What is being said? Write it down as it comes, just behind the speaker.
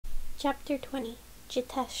Chapter 20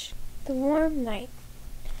 Jitesh. The warm night.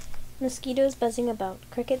 Mosquitoes buzzing about,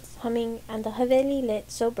 crickets humming, and the Haveli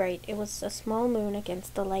lit so bright it was a small moon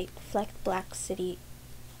against the light-flecked black city.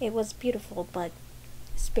 It was beautiful, but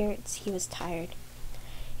spirits, he was tired.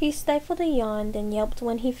 He stifled a yawn, then yelped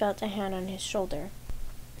when he felt a hand on his shoulder.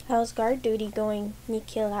 "How's guard duty going?"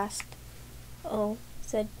 Nikhil asked. "Oh,"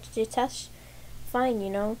 said Jitesh. "Fine, you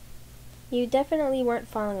know." "You definitely weren't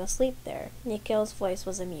falling asleep there." Nikhil's voice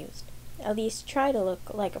was amused. "At least try to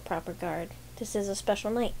look like a proper guard. This is a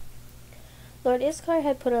special night." Lord Iskar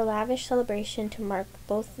had put a lavish celebration to mark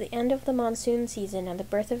both the end of the monsoon season and the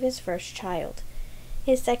birth of his first child.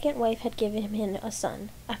 His second wife had given him a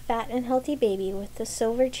son, a fat and healthy baby with the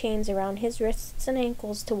silver chains around his wrists and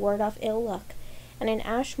ankles to ward off ill luck, and an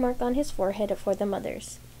ash mark on his forehead for the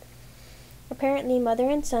mothers. Apparently mother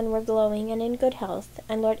and son were glowing and in good health,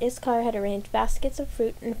 and Lord Iskar had arranged baskets of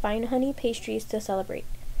fruit and fine honey pastries to celebrate.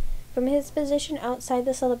 From his position outside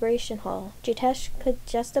the celebration hall, Jitesh could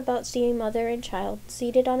just about see mother and child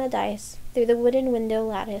seated on a dais through the wooden window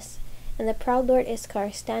lattice, and the proud Lord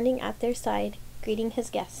Iskar standing at their side, greeting his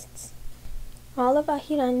guests. All of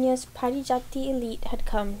Ahiranya's Parijati elite had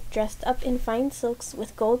come, dressed up in fine silks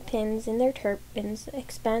with gold pins in their turbans,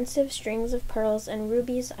 expansive strings of pearls, and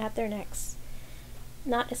rubies at their necks.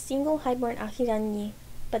 Not a single highborn Ahiranyi,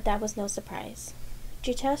 but that was no surprise.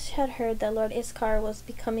 Jitesh had heard that Lord Iskar was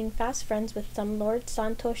becoming fast friends with some Lord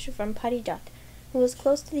Santosh from Parijat, who was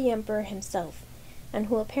close to the Emperor himself, and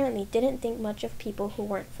who apparently didn't think much of people who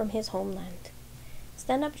weren't from his homeland.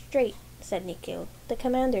 "Stand up straight," said Nikhil. "The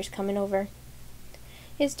commander's coming over."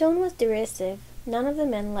 His tone was derisive. None of the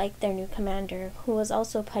men liked their new commander, who was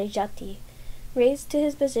also Parijati, raised to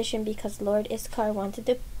his position because Lord Iskar wanted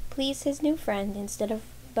to please his new friend instead of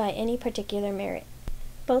by any particular merit.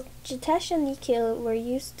 Both Jitesh and Nikhil were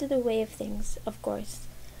used to the way of things, of course.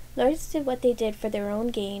 Lords did what they did for their own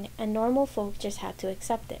gain, and normal folk just had to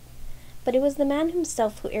accept it. But it was the man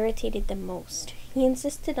himself who irritated them most. He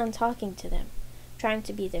insisted on talking to them, trying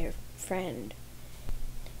to be their friend.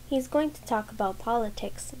 "He's going to talk about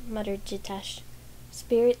politics," muttered Jitesh.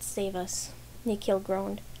 "Spirits save us," Nikhil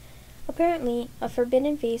groaned. Apparently, a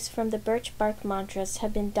forbidden vase from the birch bark mantras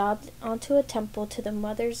had been daubed onto a temple to the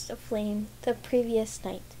Mothers of Flame the previous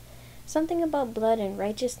night. Something about blood and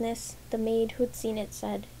righteousness, the maid who'd seen it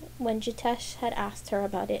said, when Jitesh had asked her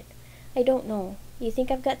about it. "I don't know. You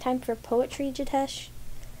think I've got time for poetry, Jitesh?"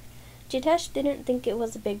 Jitesh didn't think it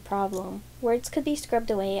was a big problem. Words could be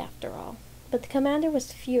scrubbed away after all. But the commander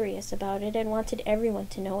was furious about it and wanted everyone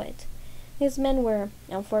to know it. His men were,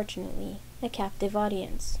 unfortunately, a captive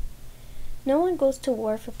audience. "No one goes to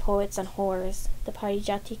war for poets and whores," the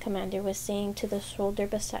Parijati commander was saying to the shoulder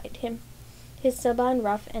beside him, his saban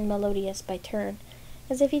rough and melodious by turn,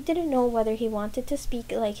 as if he didn't know whether he wanted to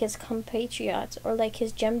speak like his compatriots or like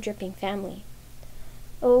his gem-dripping family.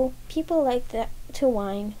 "Oh, people like that to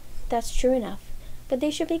whine, that's true enough, but they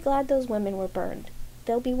should be glad those women were burned.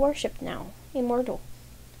 They'll be worshipped now, immortal."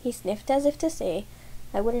 He sniffed as if to say,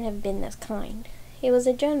 "I wouldn't have been as kind." It was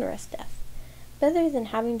a generous death, better than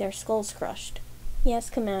having their skulls crushed. "Yes,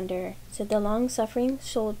 Commander," said the long-suffering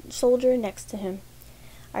soldier next to him.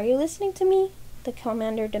 "Are you listening to me?" the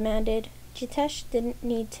commander demanded. Jitesh didn't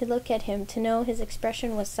need to look at him to know his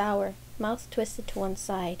expression was sour, mouth twisted to one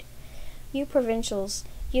side. "You provincials,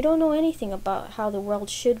 you don't know anything about how the world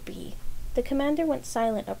should be." The commander went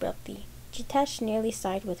silent abruptly. Jitesh nearly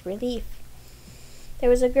sighed with relief. There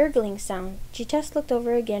was a gurgling sound. Jitesh looked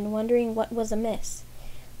over again, wondering what was amiss.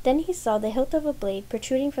 Then he saw the hilt of a blade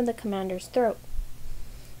protruding from the commander's throat.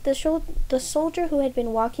 The soldier who had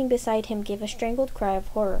been walking beside him gave a strangled cry of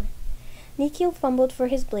horror. Nikhil fumbled for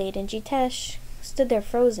his blade, and Jitesh stood there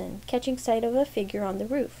frozen, catching sight of a figure on the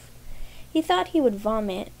roof. He thought he would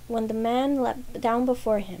vomit when the man leapt down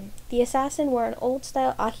before him. The assassin wore an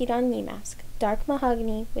old-style Ahiranyi mask, dark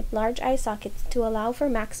mahogany with large eye sockets to allow for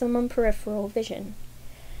maximum peripheral vision.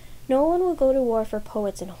 "No one will go to war for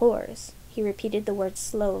poets and whores." He repeated the words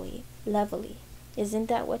slowly, levelly. "Isn't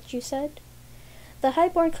that what you said?" The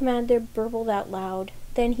highborn commander burbled out loud,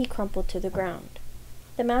 then he crumpled to the ground.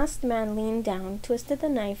 The masked man leaned down, twisted the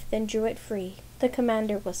knife, then drew it free. The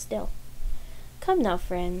commander was still. "Come now,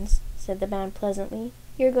 friends," said the man pleasantly.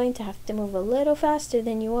 "You're going to have to move a little faster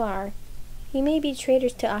than you are. You may be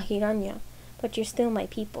traitors to Ahiranya, but you're still my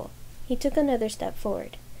people." He took another step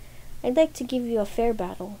forward. "I'd like to give you a fair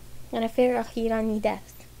battle, and a fair Ahiranyi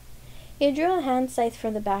death." He drew a hand scythe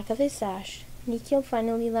from the back of his sash. Nikhil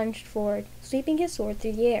finally lunged forward, sweeping his sword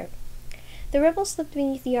through the air. The rebel slipped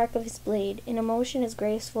beneath the arc of his blade, in a motion as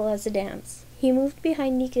graceful as a dance. He moved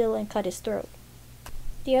behind Nikhil and cut his throat.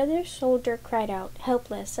 The other soldier cried out,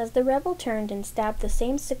 helpless, as the rebel turned and stabbed the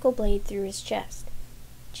same sickle blade through his chest.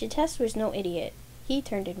 Jitesh was no idiot. He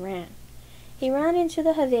turned and ran. He ran into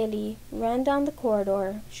the Haveli, ran down the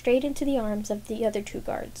corridor, straight into the arms of the other 2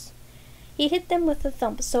 guards. He hit them with a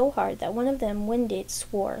thump so hard that one of them, winded,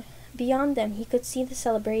 swore. Beyond them he could see the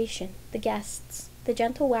celebration, the guests, the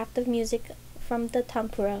gentle waft of music from the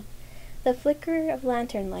tampura, the flicker of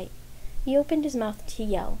lantern light. He opened his mouth to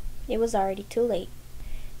yell. It was already too late.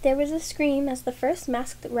 There was a scream as the first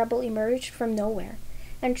masked rebel emerged from nowhere,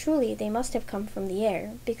 and truly they must have come from the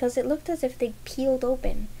air, because it looked as if they peeled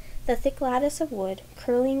open, the thick lattice of wood,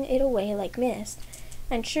 curling it away like mist,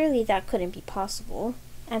 and surely that couldn't be possible,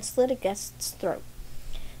 and slit a guest's throat.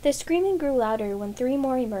 The screaming grew louder when 3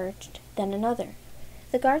 more emerged, then another.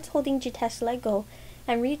 The guards holding Jitesh let go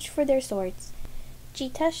and reached for their swords.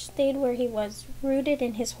 Jitesh stayed where he was, rooted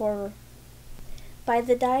in his horror. By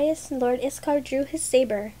the dais, Lord Iskar drew his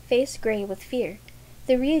saber, face gray with fear.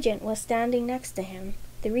 The regent was standing next to him.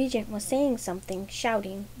 The regent was saying something,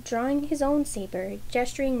 shouting, drawing his own saber,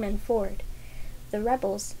 gesturing men forward. The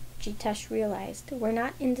rebels, Jitesh realized, were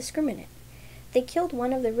not indiscriminate. They killed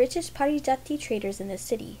one of the richest Parijati traders in the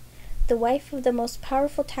city, the wife of the most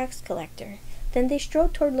powerful tax collector. Then they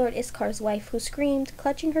strode toward Lord Iskar's wife, who screamed,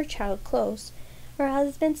 clutching her child close. Her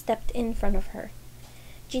husband stepped in front of her.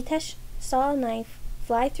 Jitesh saw a knife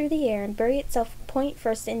fly through the air and bury itself point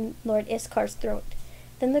first in Lord Iskar's throat.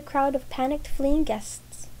 Then the crowd of panicked fleeing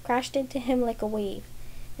guests crashed into him like a wave,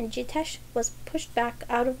 and Jitesh was pushed back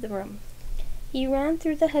out of the room. He ran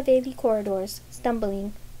through the Haveli corridors,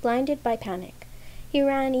 stumbling, blinded by panic. He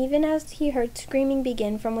ran even as he heard screaming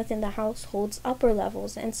begin from within the household's upper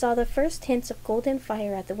levels and saw the first hints of golden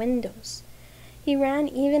fire at the windows. He ran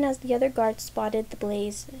even as the other guards spotted the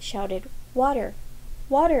blaze, shouted, "Water!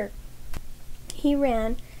 Water!" He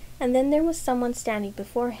ran, and then there was someone standing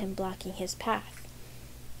before him, blocking his path.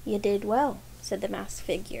 "You did well," said the masked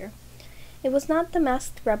figure. It was not the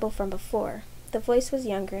masked rebel from before. The voice was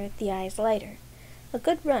younger, the eyes lighter. "A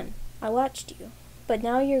good run. I watched you. But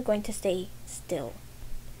now you're going to stay still."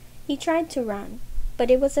 He tried to run, but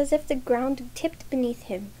it was as if the ground tipped beneath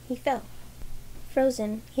him. He fell.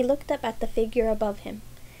 Frozen, he looked up at the figure above him.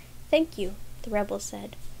 "Thank you," the rebel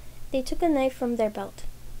said. They took a knife from their belt.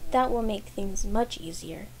 "That will make things much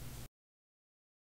easier."